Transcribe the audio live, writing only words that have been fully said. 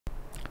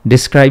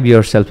Describe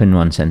yourself in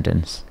one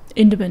sentence.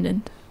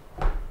 Independent.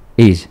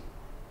 Age.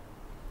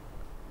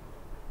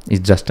 Is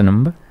just a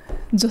number?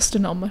 Just a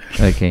number.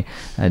 Okay.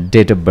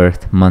 Date of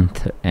birth,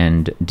 month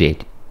and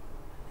date.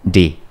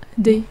 Day.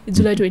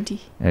 July 20.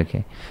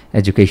 Okay.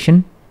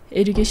 Education?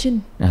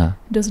 Education?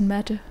 Doesn't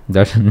matter.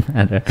 Doesn't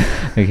matter.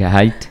 Okay.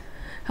 Height?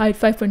 Height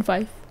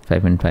 5.5.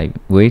 5.5.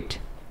 Weight?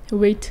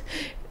 Weight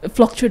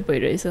fluctuate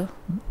भइरहेछ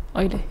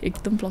अहिले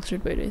एकदम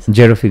fluctuate भइरहेछ.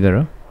 Zero figure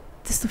हो?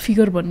 त्यस्तो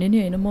figure भन्ने नि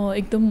हैन, म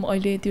एकदम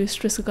अहिले त्यो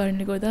स्ट्रेसको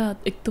कारणले गर्दा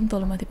एकदम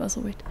तलमाथि पास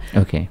वेट.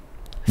 ओके.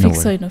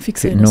 फिक्स छैन,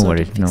 फिक्स छैन. No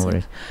worries, no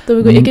worries.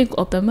 तपाईको एक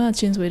हप्तामा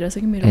चेन्ज भइरहेछ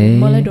कि मेरो,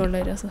 मलाई डर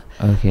लागिरहेछ.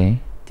 ओके.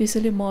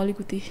 त्यसैले म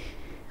अलिकति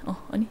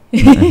अनि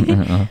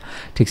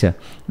ठीक छ.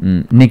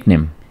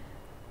 निकनेम?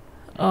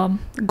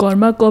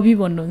 घरमा कवि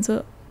भन्नुहुन्छ.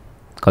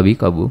 कवि,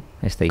 कबु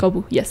यस्तै.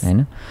 कबु, यस.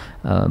 हैन.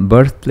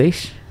 Birth place?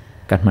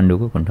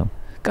 काठमाडौँको कुन ठाउँ?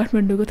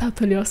 काठमाडौँको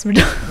थापथली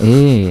हस्पिटल.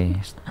 ए,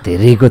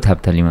 धेरैको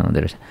थापथलीमा हुँदो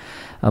रहेछ.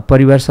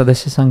 परिवार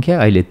सदस्य सङ्ख्या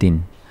अहिले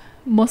 3.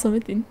 म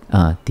समेत 3.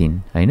 3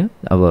 हैन.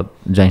 अब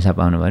ज्वाइँ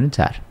पाउनु भयो भने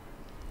 4.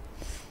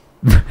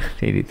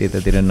 फेरि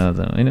त्यतातिर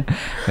नजाउँ हैन.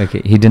 Okay.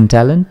 Hidden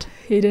talent?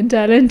 Hidden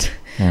talent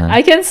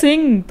I can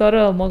सिङ,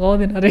 तर म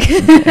गाउँदैन रे.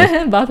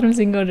 बाथरुम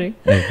सिङ्गर रे.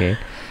 Okay.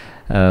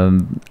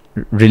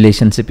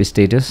 Relationship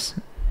status?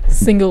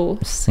 Single.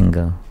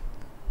 Single.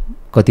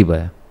 कति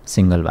भयो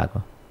सिंगल भएको?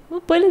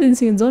 पहिलादेखि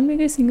सिंगल,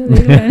 जन्मेकै सिंगल.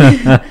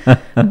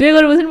 बिहे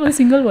गरेपछि म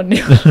सिंगल भन्ने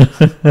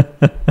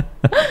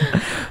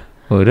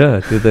हो र.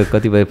 त्यो त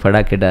कतिपय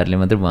फटा केटाहरूले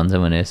मात्रै भन्छ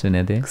भने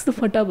सुनेको थिएँ. कस्तो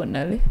फटा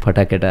भन्नाले?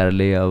 फटा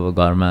केटाहरूले अब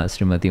घरमा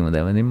श्रीमती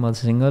हुँदा भने म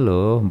सिंगल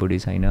हो, बुढी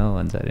छैन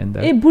भन्छ अरे नि त.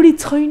 ए, बुढी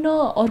छैन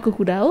अर्को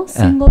कुरा हो,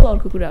 सिंगल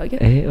अर्को कुरा हो क्या.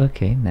 ए,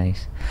 ओके,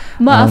 नाइस.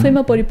 म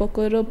आफैमा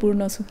परिपक्व र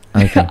पूर्ण छु.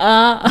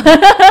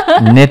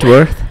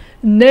 नेटवर्थ?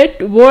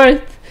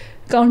 नेटवर्थ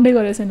काउन्टै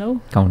गरेको छैन हौ.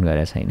 काउन्ट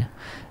गरेको छैन.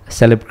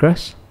 Celeb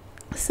cross?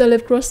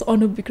 Celeb cross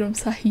Anup Vikram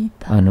शाही.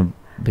 अनुप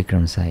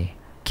विक्रम शाही.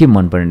 के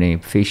मनपर्ने?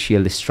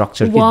 फेसियल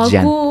स्ट्रक्चर कि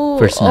ज्यान?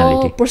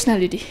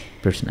 पर्सनालिटी.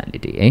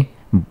 पर्सनालिटी है.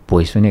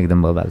 भोइस पनि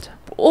एकदम बबाल छ.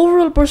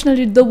 Overall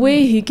personality, the way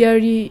Hee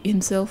carry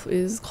himself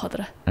is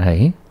खतरा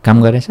है.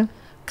 काम गरेछ?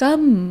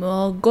 काम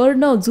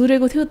गर्न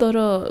जुरेको थियो, तर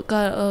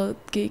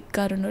केही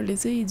कारणहरूले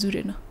चाहिँ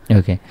Xuren.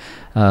 Okay.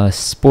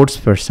 Sports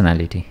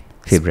personality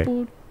favourite?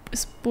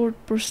 Sport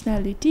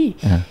personality,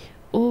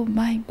 oh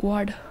my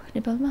God,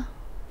 नेपालमा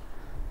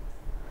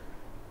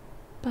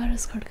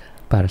पारस खड्का.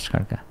 पारस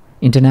खड्का.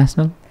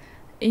 इन्टरनेसनल?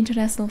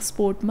 इन्टरनेसनल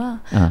स्पोर्टमा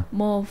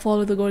म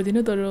फलो त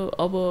गर्दिनँ, तर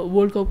अब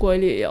वर्ल्ड कपको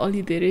अहिले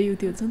अलि धेरै यो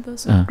त्यो हुन्छ नि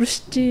त.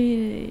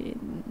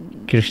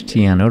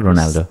 Cristiano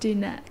Ronaldo.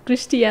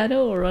 Cristiano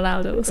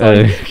Ronaldo.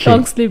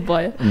 Tongue sleep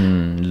भयो.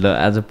 ल,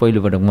 आज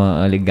पहिलोपटक म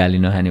अलिक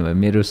गाली नखाने भयो.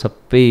 मेरो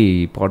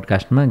सबै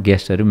पडकास्टमा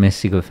गेस्टहरू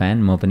मेस्सीको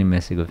फ्यान, म पनि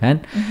मेस्सीको फ्यान,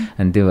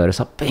 अनि त्यो भएर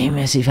सबै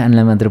मेस्सी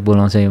फ्यानलाई मात्र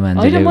बोलाउँछ यो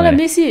मान्छेले. होइन, मलाई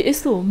मेस्सी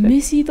यस्तो हो,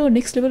 मेस्सी त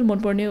नेक्स्ट लेभल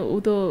मनपर्ने, ऊ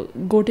त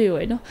गोटै हो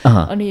होइन.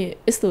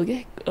 अनि यस्तो हो क्या,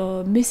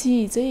 मेस्सी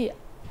चाहिँ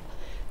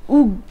ऊ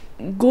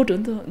गोट हो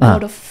नि त,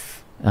 गड अफ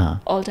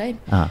अल टाइम.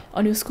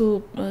 अनि उसको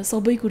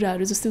सबै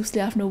कुराहरू, जस्तै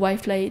उसले आफ्नो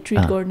वाइफलाई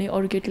ट्रिट गर्ने,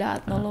 अरू केटीलाई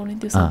हात नलाउने,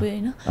 त्यो सबै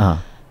होइन.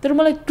 तर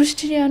मलाई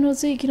क्रिस्टियानो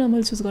चाहिँ किन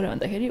मैले चुज गरेँ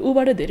भन्दाखेरि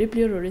ऊबाट धेरै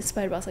प्लेयरहरू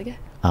इन्सपायर भएको छ क्या,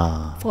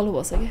 फलो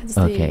भएको छ क्या.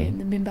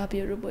 जस्तै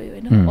मेम्बापेहरू भयो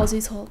होइन, अझै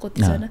छ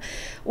कतिजना.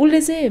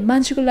 उसले चाहिँ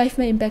मान्छेको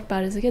लाइफमा इम्प्याक्ट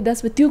पारेछ क्या.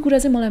 द्याट्स त्यो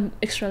कुरा चाहिँ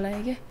मलाई एक्स्ट्रा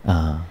लाग्यो क्या.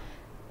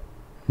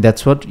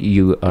 That's what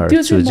you are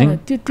choosing,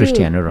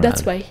 Cristiano Ronaldo.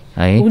 That's why.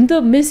 हुन त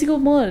मेसीको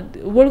म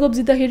वर्ल्ड कप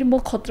जित्दाखेरि म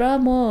खतरा,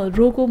 म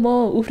रोको,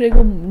 म उफ्रेको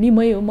नि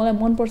मै हो, मलाई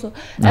मनपर्छ.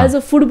 एज अ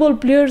फुटबल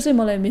प्लेयर चाहिँ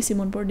मलाई मेसी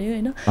मनपर्ने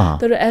होइन.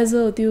 तर एज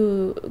अ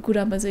त्यो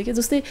कुरामा चाहिँ के,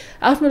 जस्तै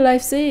आफ्नो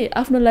लाइफ चाहिँ,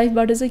 आफ्नो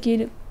लाइफबाट चाहिँ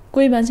के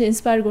कोही मान्छे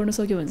इन्सपायर गर्न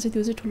सक्यो भने चाहिँ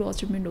त्यो चाहिँ ठुलो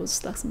अचिभमेन्ट हो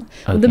जस्तो लाग्छ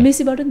मलाई. हुन त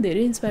मेसीबाट पनि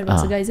धेरै इन्सपायर भएको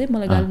छ गाइज है,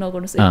 मलाई गाली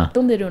नगर्नुहोस्,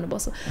 एकदम धेरै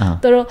हुनुपर्छ.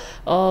 तर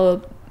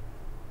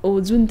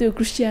जुन त्यो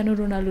क्रिस्टियानो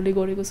रोनाल्डोले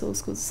गरेको छ,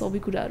 उसको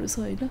सबै कुराहरू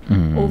छ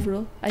होइन,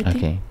 ओभरअल आई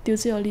थिङ्क त्यो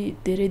चाहिँ अलि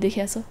धेरै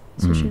देखिया छ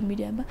सोसियल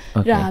मिडियामा,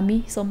 र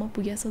हामीसम्म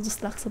पुगेको छ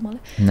जस्तो लाग्छ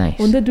मलाई.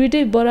 हुन त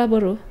दुइटै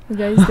बराबर हो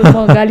गाइज, म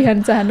गाली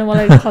खान चाहन्न,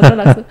 मलाई खतरा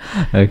लाग्छ.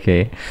 Okay.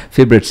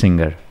 Favourite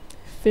singer?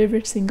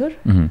 Favourite singer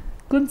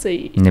कुन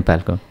चाहिँ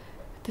नेपालको?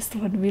 त्यस्तो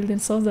भन्नु मिल्दैन,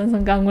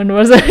 सबजनासँग काम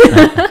गर्नुपर्छ.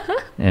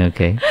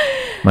 ओके.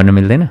 भन्नु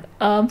मिल्दैन?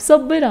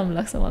 सबै राम्रो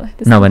लाग्छ मलाई.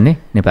 नभन्ने?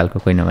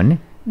 नेपालको कोही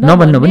नभन्ने?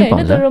 नभन्नु पनि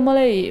पाउँछ. तर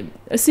मलाई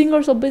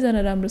सिङ्गर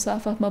सबैजना राम्रो छ,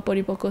 आफआफमा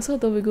परिपक्व छ.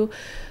 तपाईँको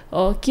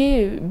के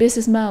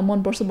बेसिसमा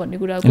मनपर्छ भन्ने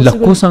कुरा.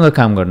 कोसँग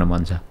काम गर्न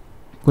मन छ?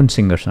 कुन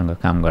सिङ्गरसँग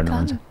काम गर्न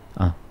मन छ?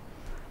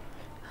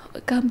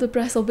 काम त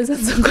प्रायः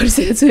सबैजनासँग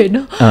गरिसकेको छु होइन,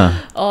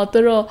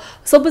 तर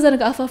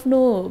सबैजनाको आफ्नो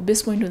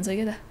बेस्ट पोइन्ट हुन्छ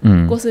क्या त.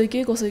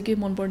 कसै के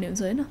मनपर्ने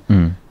हुन्छ होइन.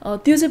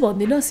 त्यो चाहिँ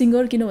भन्दिनँ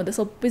सिङ्गर, किन भन्दा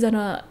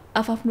सबैजना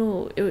आफ्नो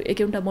एक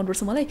एउटा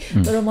मनपर्छ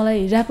मलाई. तर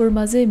मलाई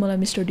ऱ्यापरमा चाहिँ मलाई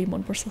मिस्टर डी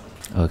मनपर्छ.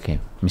 ओके.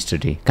 मिस्टर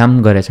डी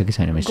काम गरेछ कि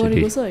छैन? मिस्टर डी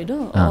गरेको छ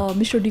होइन.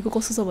 मिस्टर डीको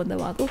कस्तो छ भन्दा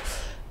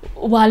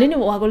उहाँले नि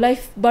उहाँको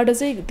लाइफबाट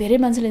चाहिँ धेरै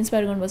मान्छेले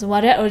इन्सपायर गर्नुपर्छ.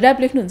 उहाँ ऱ्याप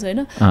लेख्नुहुन्छ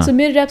होइन. सो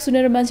मेरो ऱ्याप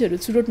सुनेर मान्छेहरू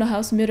चुरोट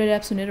नखाओस्, मेरो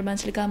ऱ्याप सुनेर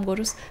मान्छेले काम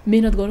गरोस्,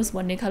 मेहनत गरोस्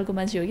भन्ने खालको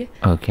मान्छे हो कि.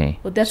 Okay.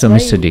 So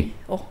mister D.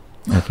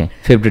 Okay.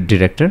 Favourite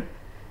director?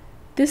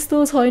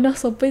 त्यस्तो छैन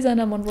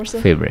सबैजना मनपर्छ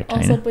फेभरेट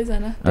हैन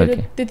सबैजना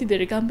त्यति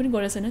धेरै काम पनि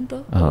गरेको छैन नि त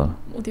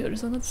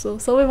उनीहरूसँग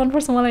सबै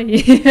मनपर्छ मलाई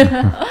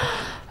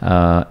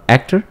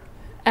एक्टर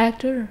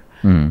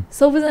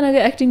सबैजनाको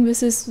एक्टिङ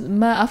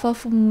बेसिसमा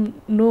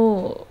आफ्नो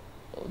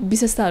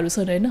विशेषताहरू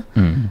छन् होइन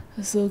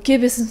सो के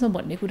बेसिसमा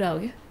भन्ने कुरा हो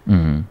क्या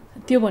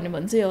त्यो भन्यो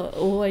भने चाहिँ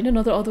हो होइन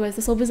नत्र अदरवाइज त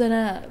सबैजना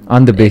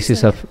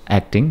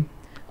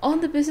on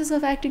the basis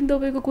of acting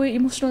तपाईँको कोही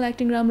इमोसनल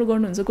एक्टिङ राम्रो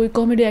गर्नुहुन्छ कोही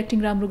कमेडी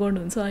एक्टिङ राम्रो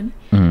गर्नुहुन्छ अनि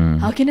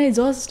हाउ क्यान आई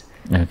जस्ट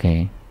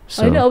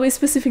होइन अब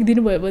स्पेसिफिक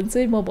दिनुभयो भने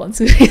चाहिँ म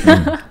भन्छु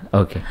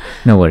okay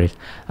no worries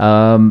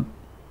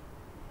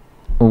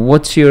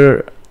what's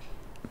your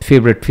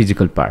favourite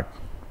physical part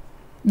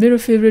मेरो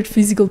फेभरेट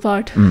फिजिकल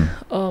पार्ट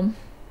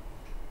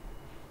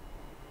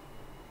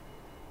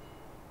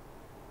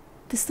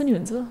त्यस्तो नि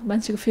हुन्छ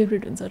मान्छेको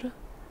फेभरेट हुन्छ र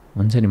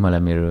हुन्छ नि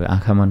मलाई मेरो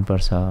आँखा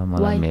मनपर्छ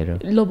मलाई मेरो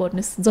ल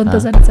भन्नुहोस् जनता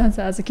जान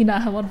चाहन्छ आज किन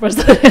आँखा मनपर्छ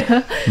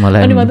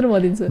मलाई अनि मात्र म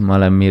दिन्छु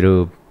मलाई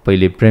मेरो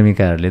पहिले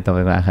प्रेमिकाहरूले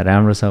तपाईँको आँखा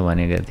राम्रो छ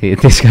भनेको थिए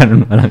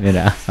त्यसकारण मलाई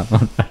मेरो आँखा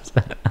मनपर्छ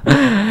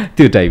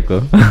त्यो टाइपको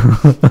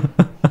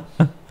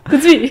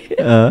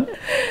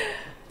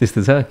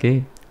त्यस्तो छ केही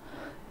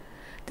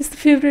त्यस्तो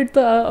फेभरेट त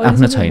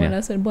आफ्नो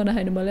छैन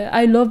बनाएन मलाई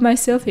I love my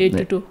self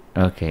hate to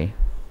okay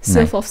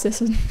self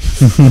obsession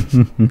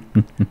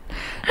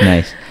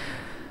nice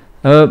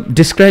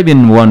describe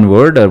in one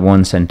word or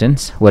one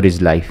sentence what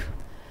is life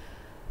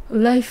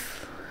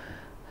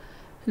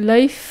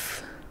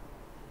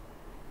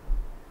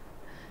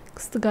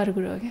कस्तो गाह्रो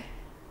कुरा हो क्या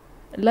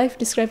लाइफ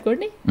डिस्क्राइब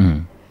गर्ने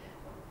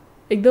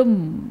एकदम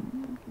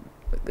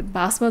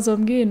भाषमा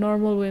जाउँ कि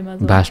नर्मल वेमा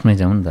जाउँ भाषमै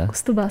जाउँ नि त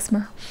कस्तो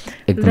भाषमा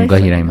एकदम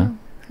गहिराइमा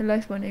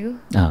लाइफ भनेको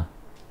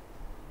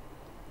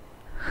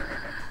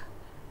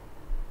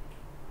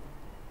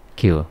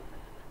के हो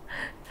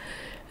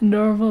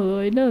नर्मल हो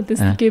होइन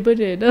त्यस्तो केही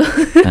पनि होइन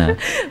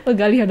म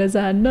गाली खान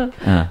चाहन्न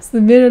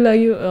मेरो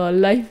लागि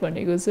लाइफ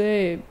भनेको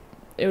चाहिँ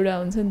एउटा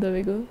हुन्छ नि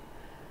तपाईँको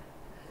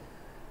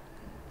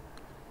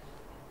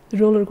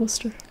रोलर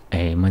कोस्टर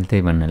मैले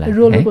त्यही भन्नु लाग्यो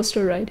रोलर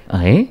कोस्टर राइड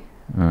है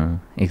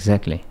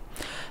एक्ज्याक्टली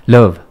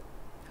लभ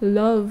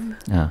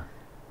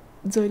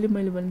जहिले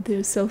मैले भन्नु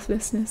थियो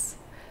सेल्फलेसनेस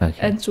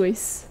एन्ड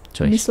चोइस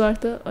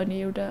निस्वार्थ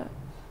अनि एउटा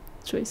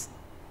चोइस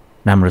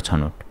राम्रो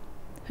छनौट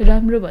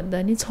राम्रो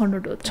भन्दा नि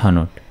छनौट हो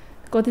छनौट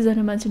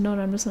कतिजना मान्छे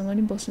नराम्रोसँग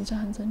नि बस्न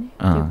चाहन्छ नि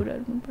त्यो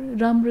कुराहरू मन पर्यो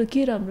राम्रो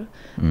के राम्रो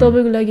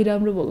तपाईँको लागि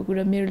राम्रो भएको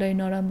कुरा मेरो लागि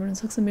नराम्रो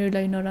हुनसक्छ मेरो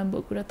लागि नराम्रो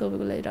भएको कुरा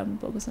तपाईँको लागि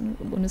राम्रो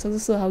भएको हुनसक्छ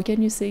सो हाउ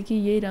क्यान यु से कि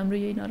यही राम्रो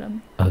यही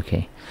नराम्रो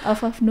ओके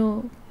आफ्नो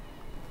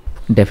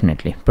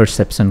डेफिनेटली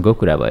पर्सेप्सनको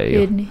कुरा भयो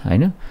यो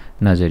होइन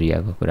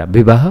नजरियाको कुरा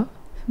विवाह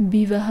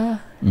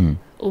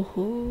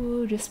ओहो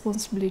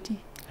रेस्पोन्सिबिलिटी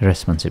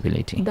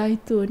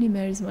दायित्व हो नि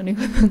म्यारेज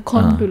भनेको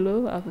कम ठुलो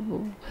अब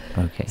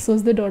ओके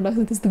सोच्दै डर लाग्छ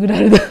त्यस्तो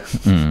कुराहरू त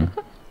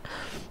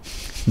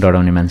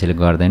डराउने मान्छेले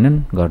गर्दैनन्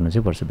गर्नु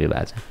चाहिँ पर्छ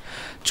विवाह चाहिँ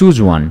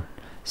चुज वान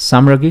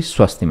साम्राज्ञी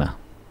स्वस्तिमा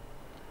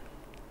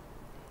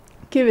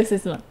के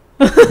बेसिसमा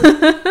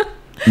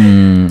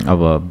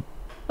अब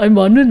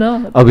भन्नु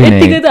न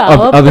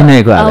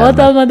अभिनयको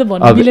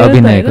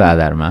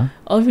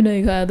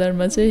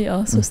आधारमा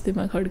चाहिँ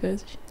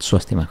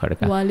स्वस्तिमा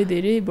खड्का उहाँले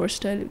धेरै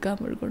भर्सटाइल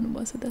कामहरू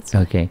गर्नुभएको छ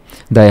ओके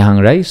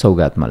दयाहाङ राई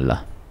सौगात मल्ल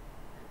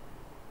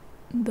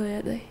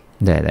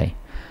दया दाई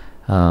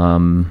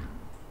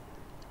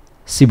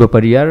शिव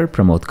परियार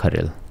प्रमोद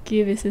खरेल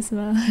के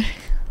बेसिसमा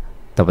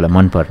तपाईँलाई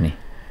मनपर्ने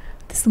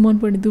त्यस्तो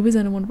मनपर्ने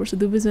दुवैजना मनपर्छ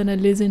दुवैजना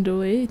लेजेन्ड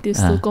हो है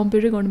त्यस्तो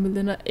कम्पेयरै गर्नु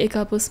मिल्दैन एक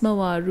आपसमा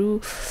उहाँहरू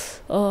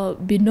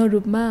भिन्न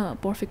रूपमा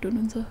पर्फेक्ट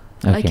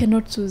हुनुहुन्छ आई क्यान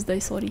नट चुज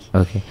दाइ sorry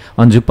okay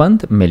Anju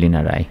Pant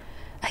Melina Rai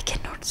I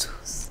can not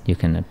choose you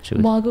can not choose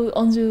उहाँको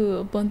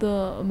अन्जु पन्त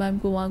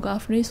म्यामको उहाँको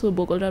आफ्नै सो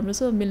भोकल राम्रो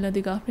छ मेलिना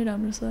दिदीको आफ्नै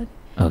राम्रो छ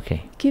ओके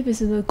के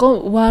बेसिसमा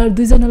उहाँ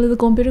दुईजनाले त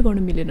कम्पेयरै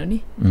गर्नु मिलेन नि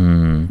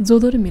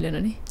जोदो मिलेन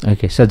नि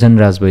ओके सज्जन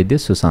राज वैद्य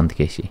सुशान्त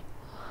केसी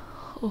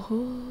ओहो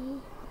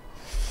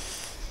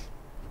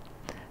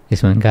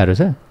यसमा गाह्रो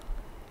छ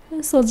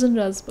सज्जन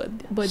राज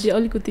वैद्य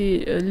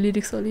अलिकति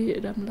लिरिक्स अलि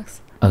राम्रो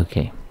लाग्छ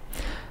ओके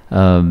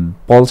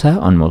पल्सा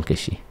अनमोल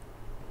केसी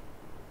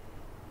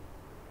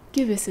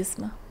के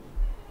बेसिसमा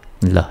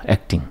ल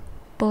एक्टिङ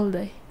पल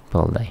दाई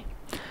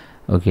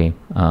ओके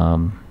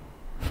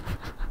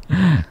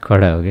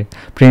कडा हो कि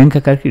प्रियङ्का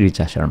कार्की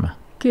रिचा शर्मा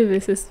के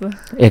बेसिसमा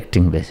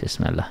एक्टिङ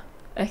बेसिसमा ल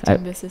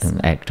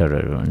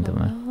एक्टरहरू भन्दा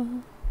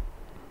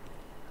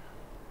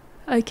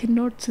I can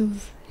not choose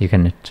you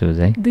can not choose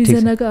है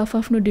दुईजनाको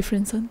आफ्नो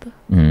डिफ्रेन्स छ नि त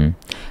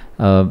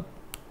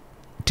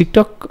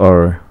TikTok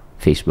or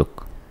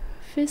Facebook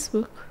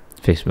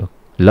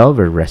love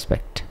or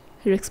respect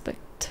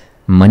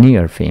money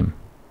or fame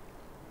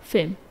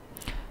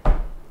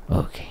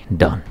okay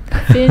done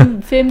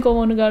fame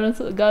कमाउनु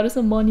गाह्रो छ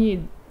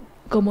मनी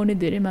कमाउने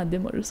धेरै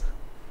माध्यमहरू छ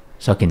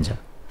सकिन्छ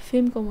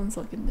फेम कमाउन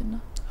सकिँदैन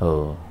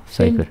हो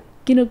सही कुरा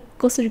किन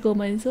कसरी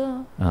कमाइन्छ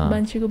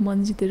मान्छेको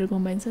मन जितेर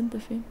कमाइन्छ नि त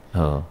फेम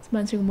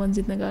मान्छेको मन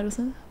जित्न गाह्रो छ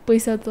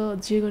पैसा त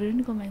जे गरेर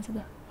नि कमाइन्छ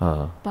त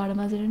भाडा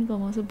माझेर नि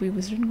कमाउँछ भुइँ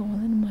बुझेर नि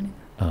कमाउँछ नि मनी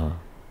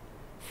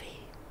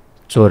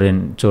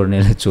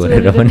चोर्नेले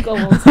चोरेर पनि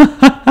कमाउँछ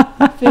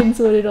पेन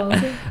सोरेर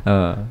आउँछ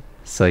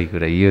सही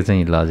कुरा यो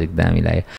चाहिँ लजिक दामी लाग्यो